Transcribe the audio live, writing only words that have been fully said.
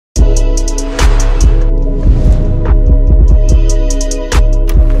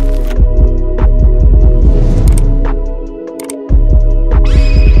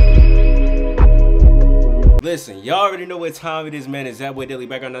Y'all already know what time it is, man. It's that boy Dilly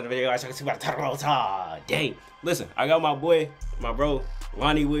back on another video. I can see about today. Listen, I got my boy, my bro,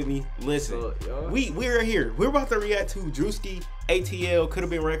 Lonnie with me. Listen, we're here. We're about to react to Druski, ATL, Coulda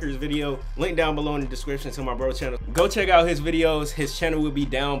Been Records video. Link down below in the description to my bro channel. Go check out his videos. His channel will be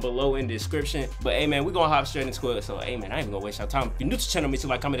down below in the description. But hey man, we're gonna hop straight into it. So hey man, I ain't even gonna waste y'all time. If you're new to the channel, make sure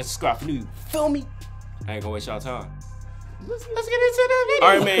you like, comment, and subscribe. If you're new, you feel me? I ain't gonna waste y'all time. Let's get into the video. All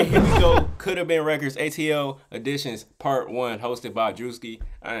right, man, here we go. Coulda Been Records, ATL Auditions, Part 1, hosted by Druski.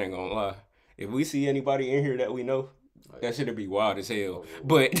 I ain't gonna lie. If we see anybody in here that we know, that shit'd be wild as hell.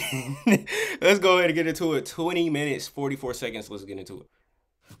 But let's go ahead and get into it. 20 minutes, 44 seconds. Let's get into it.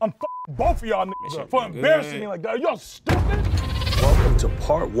 I'm both of y'all niggas for embarrassing me like that. Y'all stupid. Welcome to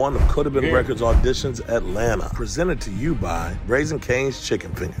part 1 of Coulda Been Records Auditions Atlanta. Presented to you by Raising Cane's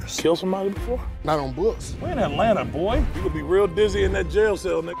Chicken Fingers. Kill somebody before? Not on books. We're in Atlanta, boy. You could be real dizzy in that jail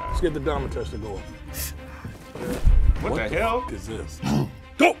cell, nigga. Let's get the diamond tester going. What the hell is this?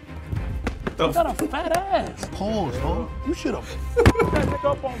 Go! You got a fat ass. Pause, bro. You should have that nigga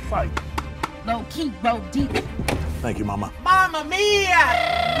up on site. Low key, roll deep. Thank you, mama. Mamma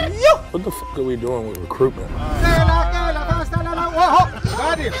mia! What the fuck are we doing with recruitment?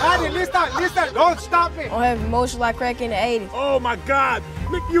 Listen, don't stop me. I have emotion like crack in the 80s. Oh my God,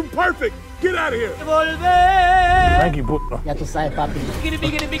 Nick, you perfect. Get out of here. Thank you, puta. Ya tú sabes, papi.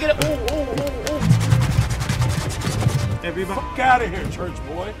 Fuck out of here, church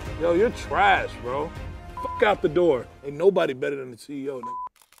boy. Yo, you're trash, bro. Fuck out the door. Ain't nobody better than the CEO, nigga.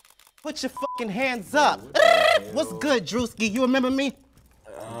 Put your fucking hands up. What's good, Druski? You remember me?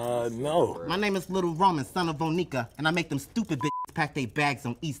 No. My name is Little Roman, son of Onika, and I make them stupid bitches pack their bags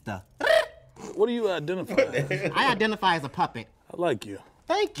on Easter. What do you identify as? I identify as a puppet. I like you.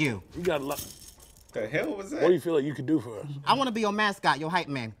 Thank you. You got a lot. The hell was that? What do you feel like you could do for us? I want to be your mascot, your hype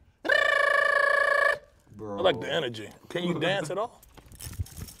man. Bro. I like the energy. Can you dance at all?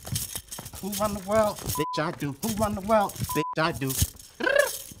 Who run the world? Bitch, I do. Who run the world? Bitch, I do.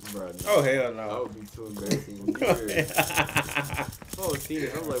 Bro, oh, hell no. That would be too embarrassing. Oh, see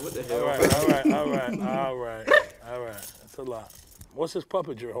it. I'm like, what the hell? All right. That's a lot. What's this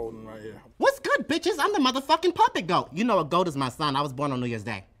puppet you're holding right here? What's good, bitches? I'm the motherfucking puppet goat. You know a goat is my son. I was born on New Year's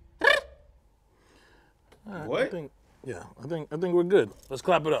Day. Right, what? I think we're good. Let's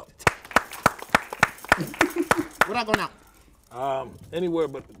clap it up. Where I go now? Anywhere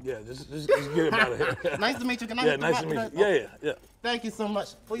but, yeah, just get it out of here. Nice to meet you. Can I nice to meet you. Yeah. Thank you so much.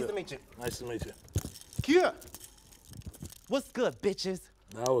 Pleased to meet you. Nice to meet you. Cute. What's good, bitches?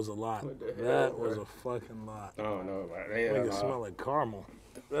 That was a lot. That was a fucking lot. Oh, no. Nigga smell like caramel.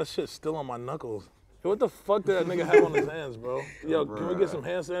 That shit's still on my knuckles. Yo, what the fuck did that nigga have on his hands, bro? Yo, can we get some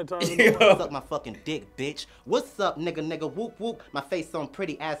hand sanitizer? What's up, my fucking dick, bitch? What's up, nigga, whoop, whoop. My face on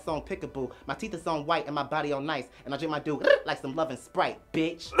pretty, ass on pickaboo. My teeth is on white and my body on nice. And I drink my dude like some loving Sprite,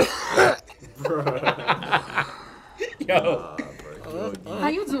 bitch. Yo. How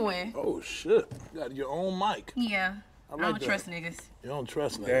you doing? Oh, shit. You got your own mic. Yeah. I don't that. trust niggas. You don't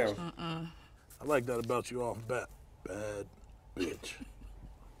trust niggas? Damn. I like that about you off bat. Bad bitch.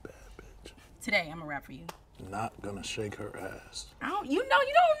 Today, I'm gonna rap for you. Not gonna shake her ass. You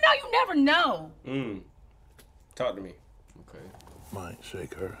never know. Talk to me. Okay. Might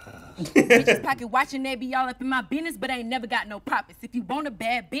shake her ass. Bitches pocket watching, they be all up in my business, but I ain't never got no profits. If you want a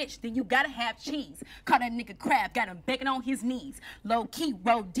bad bitch, then you gotta have cheese. Call that nigga crab, got him begging on his knees. Low key,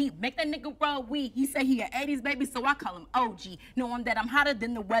 roll deep, make that nigga roll weed. He say he an 80s baby, so I call him OG. Knowing that I'm hotter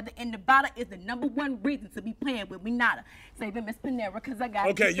than the weather in Nevada is the #1 reason to be playing with me, nada. Saving Miss Panera, cause I got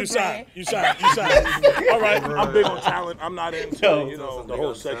Okay, you signed. All right, I'm big on talent. I'm not into, the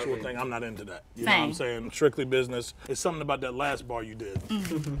whole sexual thing. I'm not into that. You know what I'm saying? Strictly business. It's something about that last bar you did.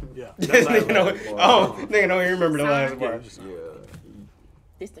 Yeah. Nigga don't even remember the last bar.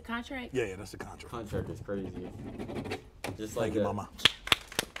 This the contract? Yeah, that's the contract. Contract is crazy. Just like Thank you, mama.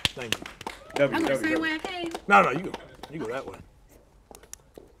 Thank you. I'm the same way I came. No, you go that way.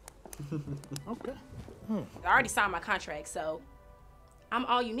 Okay. I already signed my contract, so I'm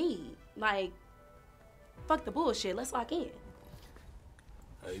all you need. Like, fuck the bullshit. Let's lock in.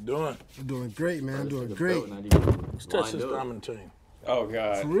 How you doing? I'm doing great, man. I'm doing great. Let's touch this diamond chain. Oh,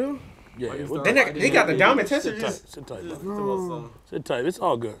 God. For real? Yeah. They got the diamond tester. Sit tight, bro. Sit tight. It's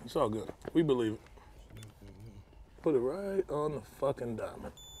all good. It's all good. We believe it. Put it right on the fucking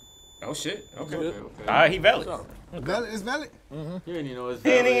diamond. Oh, shit. Okay. He valid. It's valid? He didn't even know it's He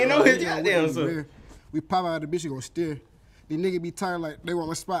valid. didn't even know his goddamn self. We pop out of the bitch, you gonna steer. These niggas be tired like they want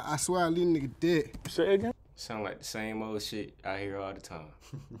my spot. I swear I leave nigga dead. Say it again? Sound like the same old shit I hear all the time.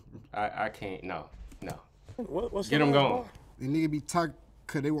 I can't, no. What's Get him going. These niggas be tired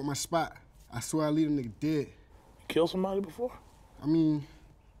cause they want my spot. I swear I leave them nigga dead. kill somebody before? I mean,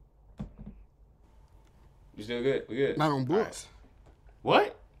 You still good? We good? not on books.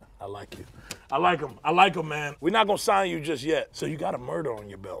 What? I like you. I like him. I like him, man. We're not gonna sign you just yet. So you got a murder on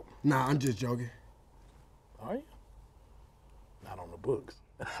your belt. Nah, I'm just joking. Are you? Not on the books.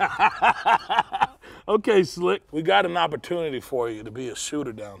 Okay, Slick. We got an opportunity for you to be a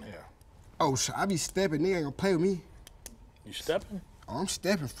shooter down here. Oh, so I be stepping. Nigga ain't gonna play with me. You stepping? Oh, I'm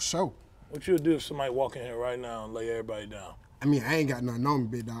stepping for sure. What you would do if somebody walk in here right now and lay everybody down? I mean, I ain't got nothing on me,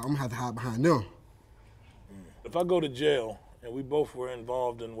 big dog. I'm gonna have to hide behind them. If I go to jail and we both were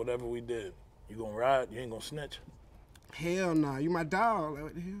involved in whatever we did, you gonna ride? You ain't gonna snitch? Hell nah. You my dog. Like,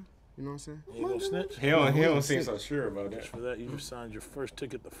 what the hell? You know what I'm saying? You ain't gonna snitch? He don't seem so sure about that. For that, you just signed your first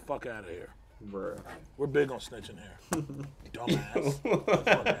ticket the fuck out of here. Bruh. We're big on snitching here. Dumbass. Get the fuck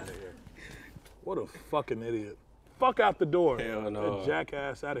out of here. What a fucking idiot. Fuck out the door. Hell no. That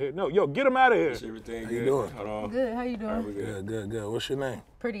jackass out of here. No, yo, get him out of here. Everything How good? you doing? Hold on. Good, how you doing? Right, we good. Good. What's your name?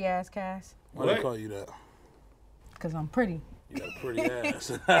 Pretty ass Cass. Why they call you that? Cause I'm pretty. You got a pretty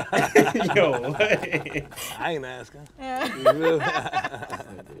ass. Yo, what? I ain't asking. All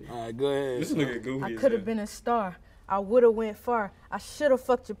right, go ahead. This nigga goofy. I could have been a star. I would have went far. I should have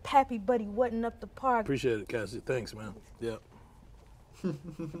fucked your pappy, but he wasn't up to par. Appreciate it, Cassie. Thanks, man. Yep. She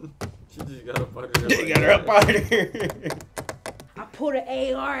just got up out of They got her up out of here. I pulled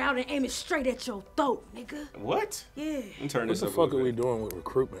an AR out and aim it straight at your throat, nigga. What? Yeah. I'm turning What this the up. fuck are we doing with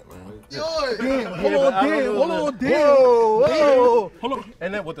recruitment, man? Hold on, Hold on.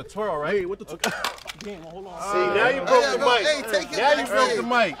 And then with the twirl, right? Hey, with the twirl. Damn, hold on. See, now you broke the mic. Hey, Now you broke the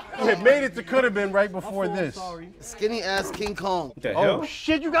mic. You had made it to could have been right before this. Skinny ass King Kong. What the hell? Oh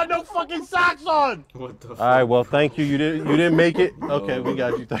shit, you got no fucking socks on. What the fuck? All right, well, thank you. You didn't make it. Okay, we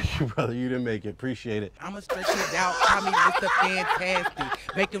got you. Thank you, brother. You didn't make it. Appreciate it. I'ma stretch it out, call me Mr.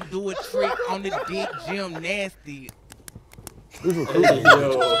 Fantastic. Make him do a trick on the dick, Jim Nasty.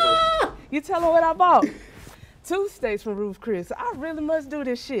 You tell him what I bought. 2 steaks from Ruth Chris. I really must do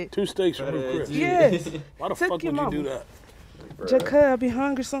this shit. 2 steaks from Ruth Chris? Yes. Why the fuck would you do that? Just cause I be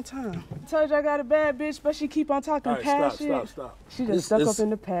hungry sometime. I told you I got a bad bitch, but she keep on talking past shit. Stop. She just stuck up in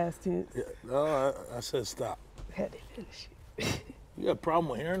the past tense. Yeah, no, I said stop. Had to finish it. You got a problem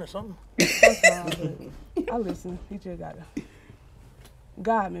with hearing or something? I listen. You just gotta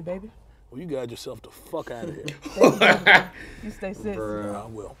guide me, baby. Well, you got yourself the fuck out of here. You stay sexy. I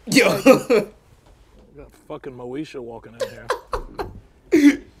will. Yo. You got fucking Moesha walking in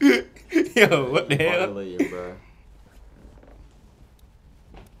here. Yo, what the hell? Violating, bro.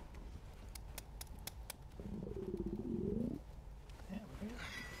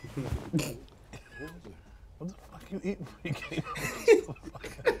 What the fuck you eating?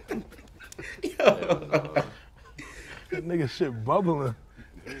 That nigga shit bubbling.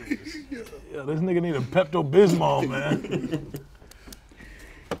 Yeah, this nigga need a Pepto-Bismol, man.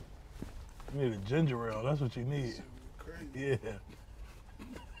 You need a ginger ale. That's what you need. Yeah.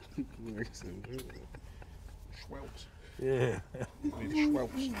 Yeah.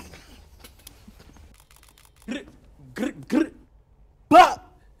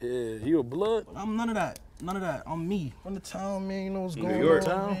 Yeah, you a blood? I'm none of that. None of that. I'm me. From the town, man. You know what's going New York.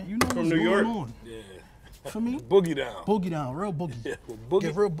 on. Man. You know From what's New York? going on. Yeah. For me? Boogie down. Boogie down. Real boogie. Yeah, well, boogie.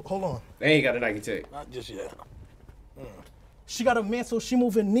 Get real. Hold on. They ain't got a Nike Tech. Not just yet. She got a man, so she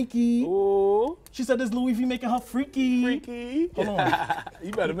moving Nikki. Ooh. She said this Louis V making her freaky. Freaky. Hold on.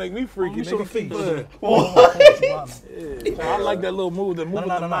 You better make me freaky, Let me show the nigga. face. Yeah. I like that little move. That move.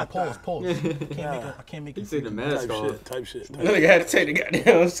 No. Pause. I can't make it. You take the mask off. Type shit. That nigga had to take the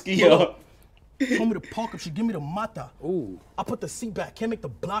goddamn ski off. Told me to park up. She give me the mata. Ooh. I put the seat back. Can't make the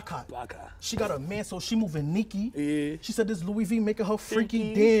block hot. Block hot. She got a man, so she moving Nikki. Yeah. She said this Louis V making her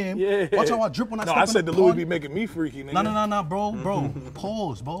freaky. Damn. Yeah. Watch how I drip when I No, step I said in the the Louis party. be making me freaky, nigga. No, bro.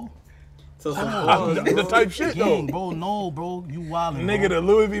 Pause, bro. So The type shit, Gang, though. bro. No, bro. You wildin', Nigga, bro. the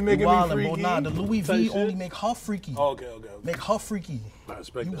Louis V making You me wildin', freaky. bro. Nah, the Louis Type V shit. only make her freaky. Oh, okay. Make her freaky. I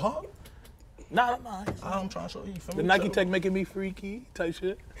respect You that. her? Nah. I'm trying to show you. Feel The me? Nike Tech making me freaky. Type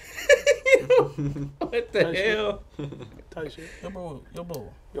shit. What the hell? Type shit. Yo, bro.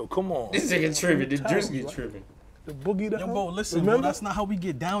 Yo, come on. This nigga tripping. The Time, Druski bro. tripping. The boogie down. Yo, bro, listen, Remember? bro. That's not how we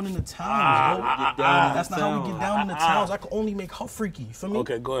get down in the towns, bro. That's not how we get down in the towns. I can only make her freaky. You feel me?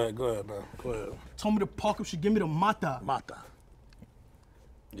 Okay, go ahead, man. Go ahead. Told me to park up. She give me the mata. Mata.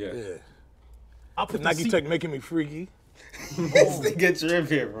 Yeah. I The put the Nike seat. Tech making me freaky. This nigga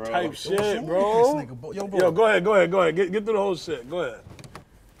tripping, bro. Type shit, This bro. nigga, bro. Yo, bro. Yo, go ahead. Get through the whole shit. Go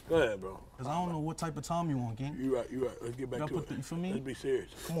ahead, bro. Cause I don't know what type of time you want, gang. You right. Let's get back Gotta to put it. the- you feel me? Let's be serious.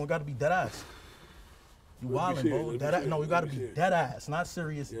 Come on, gotta be dead ass. You Let's be wildin', serious, bro. let's be Dead ass. serious, No, you let's gotta be be serious. dead ass, not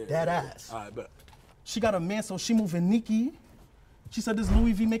serious. Dead ass. All right, bet. She got a man, so she moving Nikki. She said this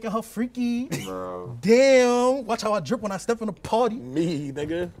Louis V making her freaky. Bro. Damn, watch how I drip when I step in the party. Me,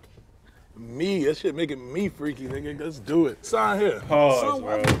 nigga. Me, that shit making me freaky, nigga. Let's do it. Sign here. Pause,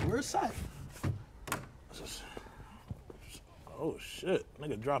 bro. Where's Side? Oh shit,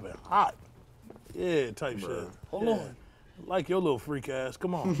 nigga dropping hot. Yeah, type shit. Hold on. Like your little freak ass.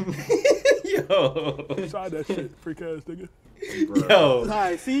 Come on. Yo. Sign that shit, freak ass nigga. Yo.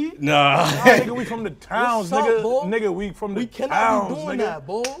 Alright, see? Nah. Nigga, we from the towns, What's up, nigga. boy? Nigga, we from the We cannot towns, be doing nigga. that,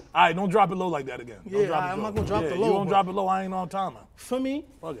 boy. All right, don't drop it low like that again. Don't Yeah, drop it I'm low. not gonna drop the Yeah, low, You don't but- drop it low, I ain't on time. For me?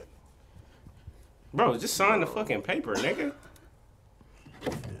 Fuck it. Bro, just sign the fucking paper, nigga.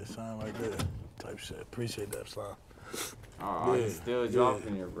 Yeah, sign right there. Type shit. Appreciate that, son. Oh, he's still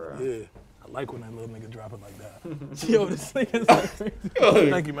dropping it, bro. Yeah. I like when that little nigga drop it like that. Yo, this nigga's like crazy.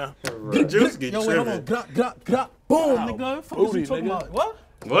 Thank you, man. Druski Yo, wait, hold on. Grap. Boom, nigga. Fuck is you talking about? What?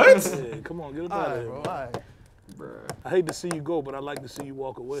 What? Yeah, come on, get up out of Alright, here, bro. bro. Alright. I hate to see you go, but I like to see you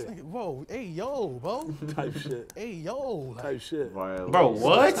walk away. Bro, hey, yo, bro. Type shit. Hey, yo. Type shit. Bro,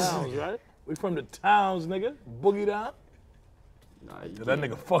 what? Towns, right? We from the towns, nigga. Boogie down. Nah, That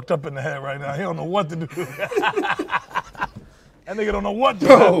nigga fucked up in the head right now. He don't know what to do. That nigga don't know what to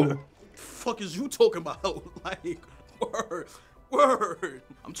do. Fuck is you talking about? Like, word.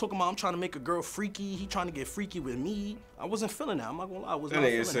 I'm talking about I'm trying to make a girl freaky. He trying to get freaky with me. I wasn't feeling that. I'm not gonna lie. I was That not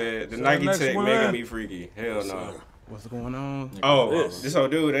nigga feeling said that. the Nike Tech making me freaky. Hell no. What's going on? Oh, this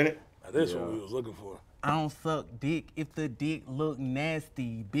old dude, ain't it? This what we was looking for. I don't suck dick if the dick look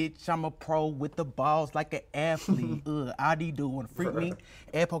nasty. Bitch, I'm a pro with the balls like an athlete. Audi do wanna freak me.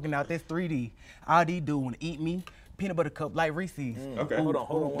 Air poking out, that's 3D. Audi do wanna eat me. Peanut butter cup like Reese's. Okay. Hold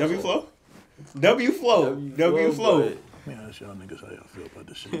on. W flow? W flow. Let me ask y'all niggas how y'all feel about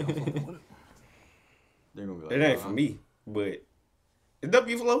this shit. Y'all fucking with it? They're gonna be like, It ain't for me, but it's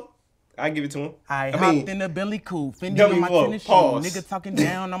W flow. I give it to him. I mean, hopped in the Bentley coupe, Fendi W on my flow, tennis shoe. pause. Nigga talking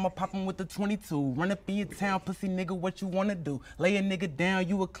down, I'ma pop him with the 22. Run up in your town, pussy nigga, what you wanna do? Lay a nigga down,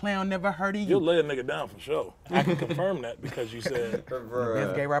 you a clown, never heard of you. You'll lay a nigga down for sure. I can confirm that because you said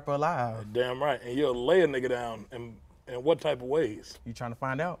Best gay rapper alive. damn right. And you'll lay a nigga down in what type of ways? You trying to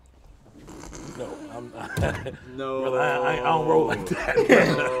find out? No, I'm No. brother, I don't roll like that.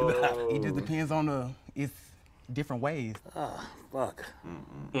 It just depends on it's different ways. Fuck.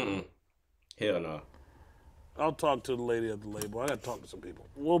 Hell no. I'll talk to the lady at the label. I gotta talk to some people.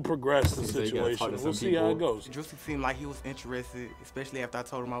 We'll progress the So you gotta talk situation. to We'll some see how it people. goes. Druski seemed like he was interested, especially after I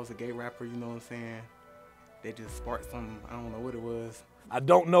told him I was a gay rapper, you know what I'm saying? They just sparked something, I don't know what it was. I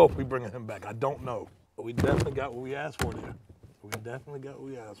don't know if we bringing him back. I don't know. But we definitely got what we asked for there. We definitely got what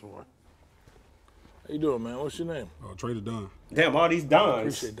we asked for. How you doing, man? What's your name? Oh, Trader Don. Damn, all these Dons.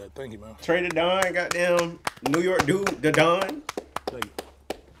 Appreciate that. Thank you, man. Trader Don, goddamn New York dude, the Don. Thank you.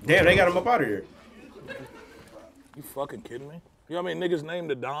 Damn, they got him up out of here. You fucking kidding me? You know how many niggas named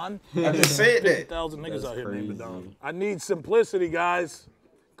the Don? I just said that. 50,000 niggas That's out here named the Don. crazy. I need simplicity, guys.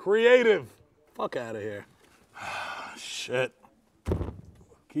 Creative. Fuck out of here. Shit.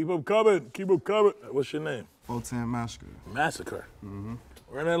 Keep them coming. Keep them coming. What's your name? 410 Massacre. Massacre.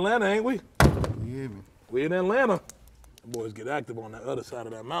 We're in Atlanta, ain't we? You hear me? We in Atlanta. Boys get active on that other side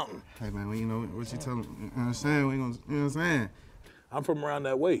of that mountain. Hey, man, well, you know what you tell them. You know what I'm saying? We gonna, you know what I'm saying? I'm from around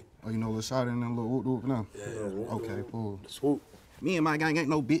that way. Oh, you know, little shot in that little whoop whoop now? Yeah. Okay, cool. Swoop. Me and my gang ain't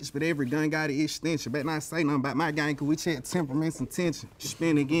no bitch, but every gun got an extension. Better not say nothing about my gang, cause we check temperaments and tension.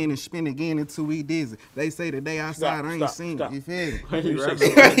 Spin again until we dizzy. They say the day outside, I ain't seen it. You feel me? You rap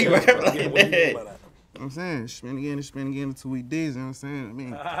like that. I'm saying, spin again until we dizzy. You know what I'm saying? I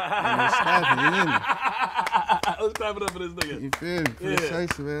mean, I'm stopping, you hear me? Let's clap it up for this nigga. You feel me?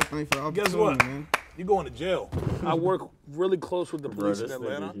 Appreciate you, man. Thanks for the opportunity, Guess what? man. You going to jail. I work really close with the police in this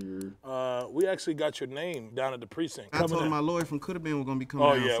Atlanta. nigga We actually got your name down at the precinct. I told Coming him in. my lawyer from Coulda was gonna be coming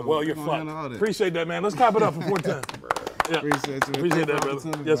Oh down, yeah, so well we you're gonna handle all fucked. that. Appreciate that, man. Let's clap it up for 410. Yeah. Appreciate you. Appreciate that, Thanks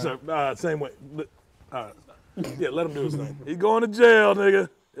for the brother. opportunity, Yes, man. sir. Same way. Yeah, let him do his thing. He's going to jail, nigga.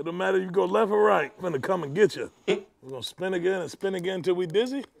 It don't matter if you go left or right. I'm gonna come and get you. We're gonna spin again and spin again until we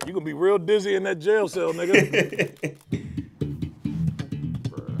dizzy. You gonna be real dizzy in that jail cell, nigga.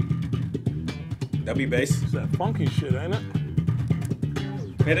 That'll be bass. It's that funky shit, ain't it?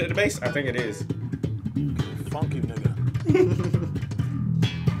 Hit it the bass? I think it is. Funky nigga.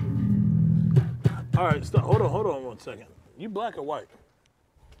 All right, stop. Hold on 1 second. You black or white?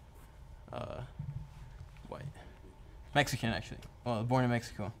 White. Mexican, actually. Well, born in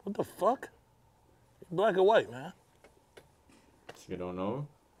Mexico. What the fuck? You black or white, man? You don't know?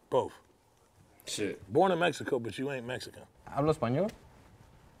 Both. Shit. Born in Mexico, but you ain't Mexican. Hablo español.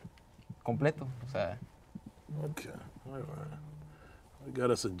 Completo. O sea. Okay. All right. We got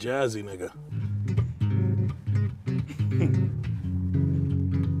us a jazzy nigga.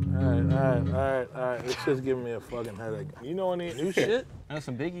 right. This shit's giving me a fucking headache. You know any new shit? That's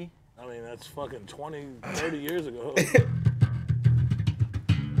some Biggie. I mean, that's fucking 20, 30 years ago.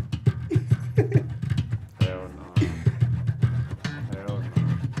 Hell no. Hell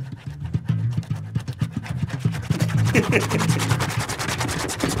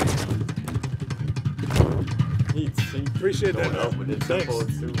Appreciate that, though. With the tempo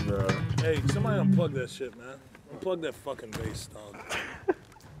too, bro. Hey, somebody unplug that shit, man. Unplug that fucking bass, dog.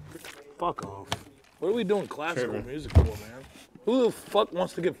 Fuck off. What are we doing classical music for, man? Who the fuck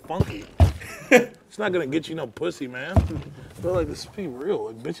wants to get funky? It's not gonna get you no pussy, man. I feel like this be real.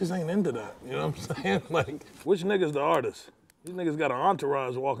 Like, bitches ain't into that. You know what I'm saying? Like, which nigga's the artist? These niggas got an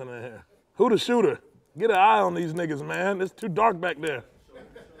entourage walking in here. Who the shooter? Get an eye on these niggas, man. It's too dark back there.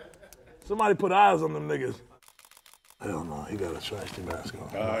 Somebody put eyes on them niggas. Hell no, he got a trashy basketball.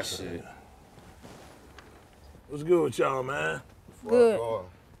 Oh, shit. What's good with y'all, man? Good.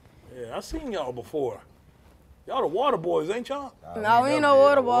 Yeah, I seen y'all before. Y'all the water boys, ain't y'all? No, we ain't no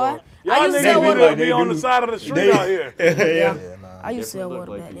water boy. Y'all I used to niggas sell be water. like me on the side of the street out here. Yeah. I used to sell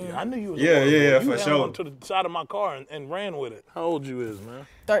water back then. I knew you was Yeah, you for held sure. on to the side of my car and ran with it. How old you is, man?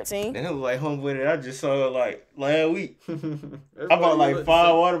 13. And it was like home with it. I just saw it like last week. I bought like 5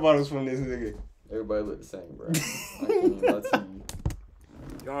 water bottles from this nigga. Everybody look the same, bro. I can't even lie to you.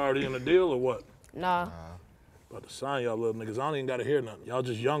 Y'all already in a deal or what? Nah. About to sign y'all little niggas. I don't even gotta hear nothing. Y'all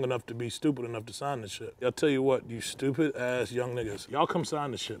just young enough to be stupid enough to sign this shit. Y'all tell you what, you stupid ass young niggas. Y'all come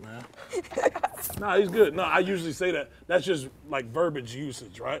sign this shit, man. Nah, he's good. No, I usually say that. That's just like verbiage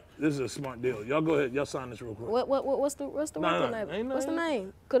usage, right? This is a smart deal. Y'all go ahead. Y'all sign this real quick. What's the record name? What's the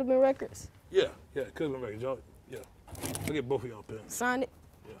name? Could have been records. Yeah, could have been records. Y'all, yeah. I'll get both of y'all pens. Sign it.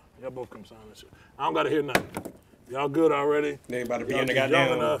 Yeah, y'all both come sign this shit. I don't gotta hear nothing. Y'all good already? They about to be y'all in the young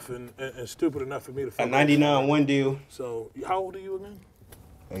goddamn enough and stupid enough for me to fuck a 99-1 deal. So, how old are you again?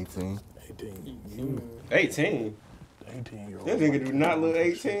 18. 18. 18? 18-year-old. That nigga do not look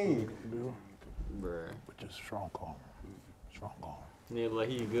 18. Bruh. Which is strong call. Strong call. Yeah, like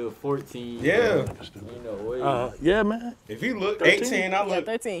he a good 14. Yeah. Ain't no way. Yeah, man. If you look 13? 18, I look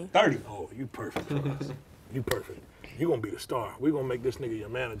 13. 30. Oh, you perfect for us. You perfect. You gonna be the star. We gonna make this nigga your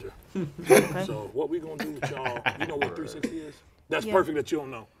manager. So what we gonna do with y'all, you know what 360 is? That's perfect that you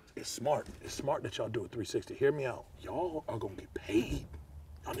don't know. It's smart. It's smart that y'all do a 360. Hear me out. Y'all are gonna get paid.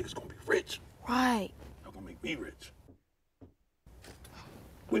 Y'all niggas gonna be rich. Right. Y'all gonna make me rich.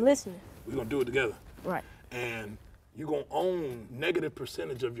 I'm listening. We gonna do it together. Right. And you gonna own negative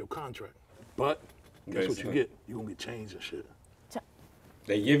percentage of your contract. But guess what you get? You gonna get changed and shit.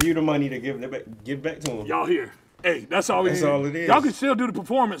 They give you the money to give back to them. Y'all here. Hey, that's all we need. That's all it is. Y'all can still do the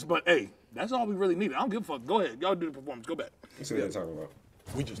performance, but hey, that's all we really need. I don't give a fuck. Go ahead. Y'all do the performance. Go back. That's what they're talking about.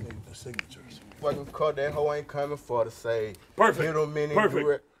 We just need the signatures. Fucking cut that hoe ain't coming for to say. Perfect. Hit 'em in and Perfect. do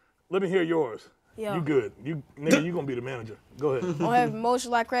it. Let me hear yours. Yeah. You good. Nigga, you gonna be the manager. Go ahead. Don't have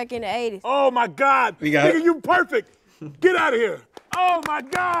emotion like crack in the 80s. Oh my God. Nigga, you perfect. Get out of here. Oh my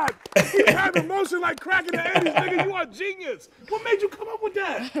God. You have emotion like crack in the 80s, nigga. You are a genius. What made you come up with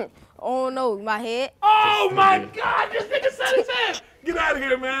that? Oh no, my head. Oh my God, this nigga said his head. Get out of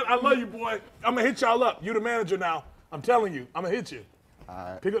here, man. I love you, boy. I'm gonna hit y'all up. You the manager now. I'm telling you, I'm gonna hit you. All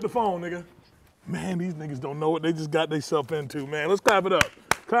right. Pick up the phone, nigga. Man, these niggas don't know what they just got themselves into, man. Let's clap it up.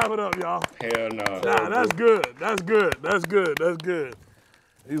 Clap it up, y'all. Hell no. Nah, that's good. That's good. That's good. That's good.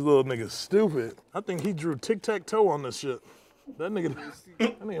 These little niggas stupid. I think he drew tic-tac-toe on this shit. That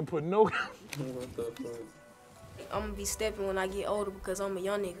nigga put no... I'm gonna be stepping when I get older because I'm a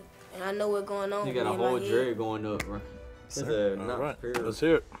young nigga. And I know what's going on. You got a whole dread going up, bro. All right, let's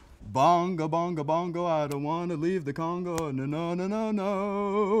hear it. Bongo, bongo, bongo, I don't wanna leave the Congo, no, no, no, no,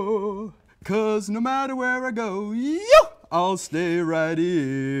 no. 'Cause no matter where I go, I'll stay right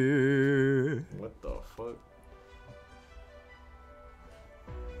here. What the fuck?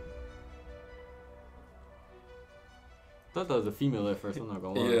 I thought that was a female at first, I'm not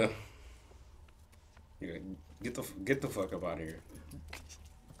gonna lie. Yeah. Get the fuck up out of here.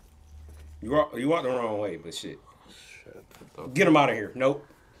 You walked the wrong way, but shit. Get him out of here. Nope.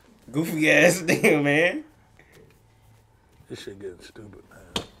 Goofy ass thing, man. This shit getting stupid,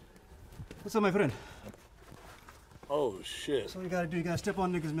 man. What's up, my friend? Oh, shit. That's all you gotta do. You gotta step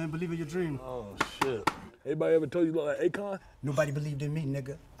on niggas, man. Believe in your dream. Oh, shit. Anybody ever told you look like Akon? Nobody believed in me,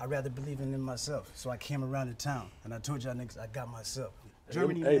 nigga. I'd rather believe in myself. So I came around the town, and I told y'all niggas I got myself.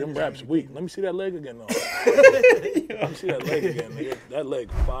 Germany, Hey, man, them raps weak. Let me see that leg again, though. Let me see that leg again, nigga. That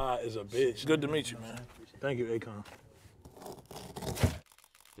leg fire is a bitch. Good to meet you, man. Thank you, Akon.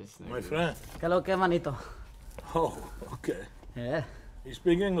 My friend. ¿Qué lo que, manito? Oh, okay. Yeah. You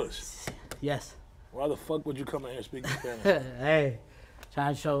speak English? Yes. Why the fuck would you come in here speaking Spanish? Hey,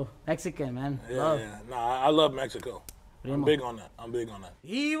 Trying to show Mexican, man. Love. Yeah. Nah, I love Mexico. I'm big on that. I'm big on that.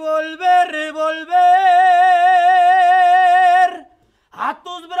 Y volver, volver a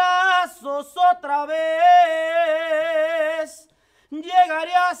tus brazos otra vez.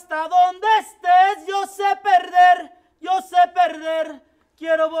 Llegaré hasta donde estés. Yo sé perder, yo sé perder.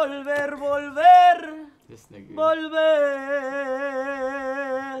 Quiero volver, volver, volver.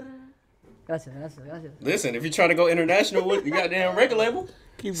 Gracias, gracias, gracias. Listen, if you're trying to go international with your goddamn record label,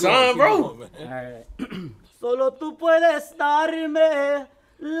 keep sign, bro. Going, all right. Solo tú puedes darme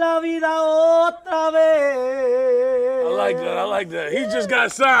la vida otra vez. I like that. I like that. He just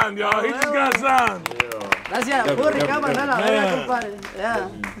got signed, y'all. He just got signed. Gracias. Yeah.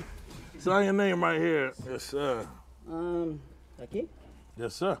 Sign your name right here. Yes, sir. Aquí?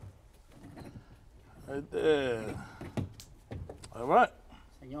 Yes, sir. Right there. All right.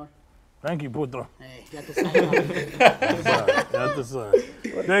 Señor. Thank you, Putro. Hey, ya te sabes.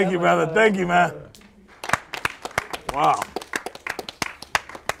 Thank you, brother. Thank you, man. Wow.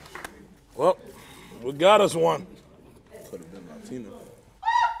 Well, we got us one. Could have been Latino.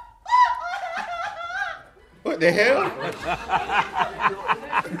 What the hell?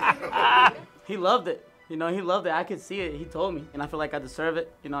 He loved it. You know, he loved it. I could see it. He told me. And I feel like I deserve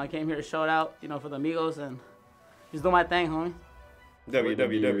it. You know, I came here to show it out, you know, for the amigos and just do my thing, homie.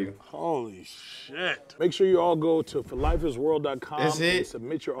 www. Holy shit. Make sure you all go to forlifeisworld.com and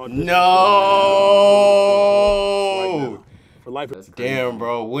submit your audition. No! Right now. For life is damn,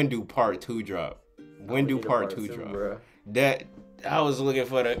 bro. When do part 2 drop? When do part 2 drop? Bro. That I was looking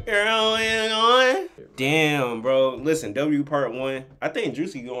for the damn, bro. Listen, W part 1. I think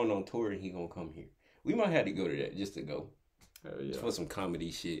Druski going on tour and he gonna come here. We might have to go to that just to go. Yeah. Just for some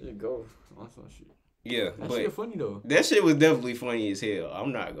comedy shit. Yeah, go on some shit. Yeah, that but shit funny though. That shit was definitely funny as hell.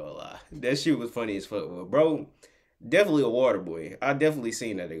 I'm not gonna lie. That shit was funny as fuck. Well, bro, definitely a water boy. I definitely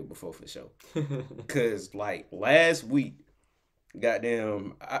seen that nigga before for sure. Cause like last week,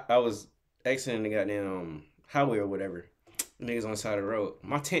 goddamn, I was exiting the goddamn highway or whatever. Niggas on the side of the road.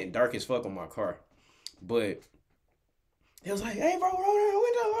 My tent dark as fuck on my car. But it was like, hey bro, roll that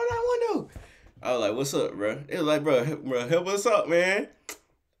window. I was like, what's up, bro? It was like, bro, help us up, man.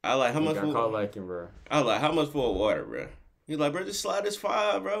 I like, how much for bro? I was like, how much for a water, bro? He was like, bro, just slide this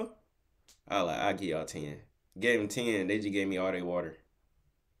 5, bro. I was like, I'll give y'all 10. Gave him 10. They just gave me all their water.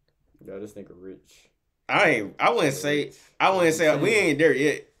 Yo, this nigga rich. I wouldn't say we ain't there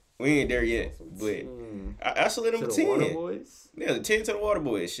yet. We ain't there yet. But I slid them 10. Water boys? Yeah, 10 to the water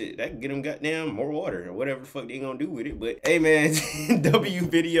boys. Shit, that can get them goddamn more water or whatever the fuck they gonna do with it. But hey, man, W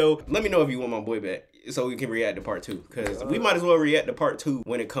video. Let me know if you want my boy back so we can react to part 2. Because we might as well react to part 2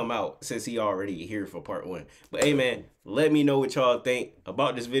 when it come out since he already here for part 1. But hey, man, let me know what y'all think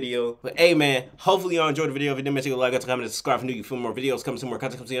about this video. But hey, man, hopefully y'all enjoyed the video. If you didn't, make sure you like, comment, and subscribe for new more videos. Coming some more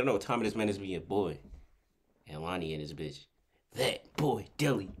content. Come see, I know what time it is, man. It's me, your boy. And Lonnie and his bitch. That boy,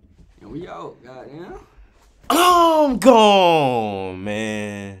 Dilly. And we out, goddamn. I'm gone,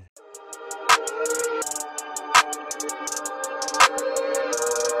 man.